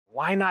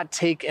why not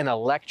take an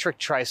electric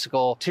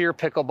tricycle to your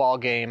pickleball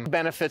game?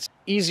 Benefits: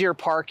 easier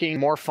parking,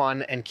 more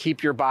fun, and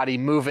keep your body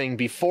moving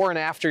before and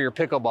after your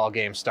pickleball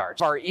game starts.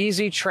 Our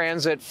easy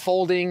transit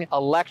folding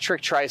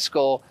electric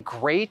tricycle,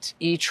 great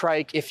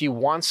E-Trike if you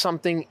want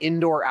something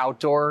indoor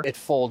outdoor. It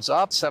folds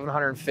up,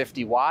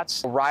 750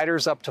 watts,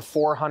 riders up to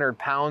 400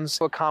 pounds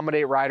to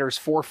accommodate riders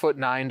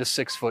 4'9" to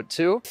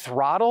 6'2".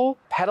 Throttle,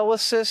 pedal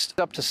assist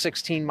up to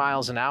 16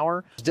 miles an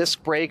hour.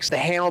 Disc brakes, the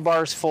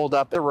handlebars fold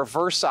up. The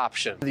reverse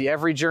option, the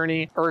Every Journey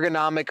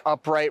ergonomic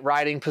upright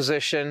riding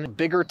position.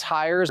 Bigger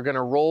tires are going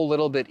to roll a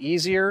little bit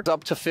easier,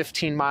 up to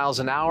 15 miles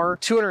an hour.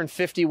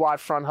 250 watt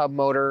front hub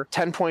motor,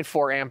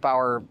 10.4 amp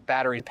hour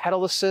battery.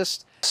 Pedal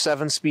assist,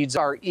 7 speeds.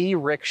 Our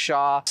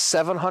e-rickshaw,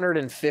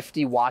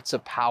 750 watts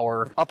of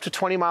power, up to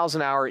 20 miles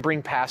an hour.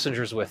 Bring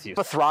passengers with you.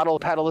 A throttle,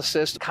 pedal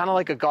assist, kind of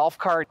like a golf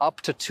cart,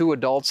 up to 2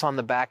 adults on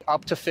the back,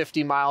 up to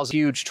 50 miles.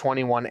 Huge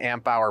 21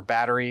 amp hour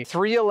battery.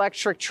 3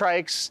 electric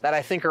trikes that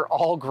I think are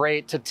all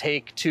great to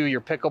take to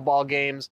your pickleball games.